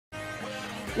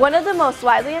One of the most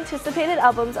widely anticipated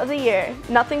albums of the year,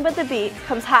 Nothing But the Beat,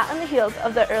 comes hot on the heels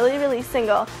of the early release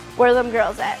single, Where Them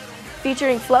Girls At,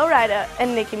 featuring Flo Rida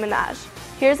and Nicki Minaj.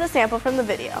 Here's a sample from the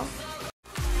video.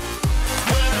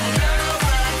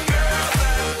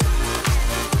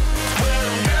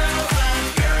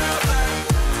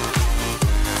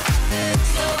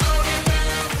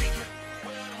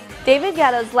 David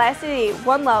Guetta's last CD,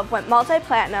 One Love, went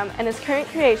multi-platinum, and his current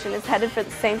creation is headed for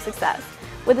the same success,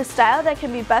 with a style that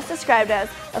can be best described as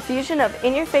a fusion of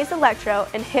in-your-face electro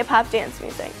and hip-hop dance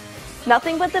music.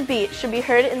 Nothing But the Beat should be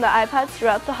heard in the iPods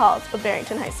throughout the halls of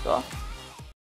Barrington High School.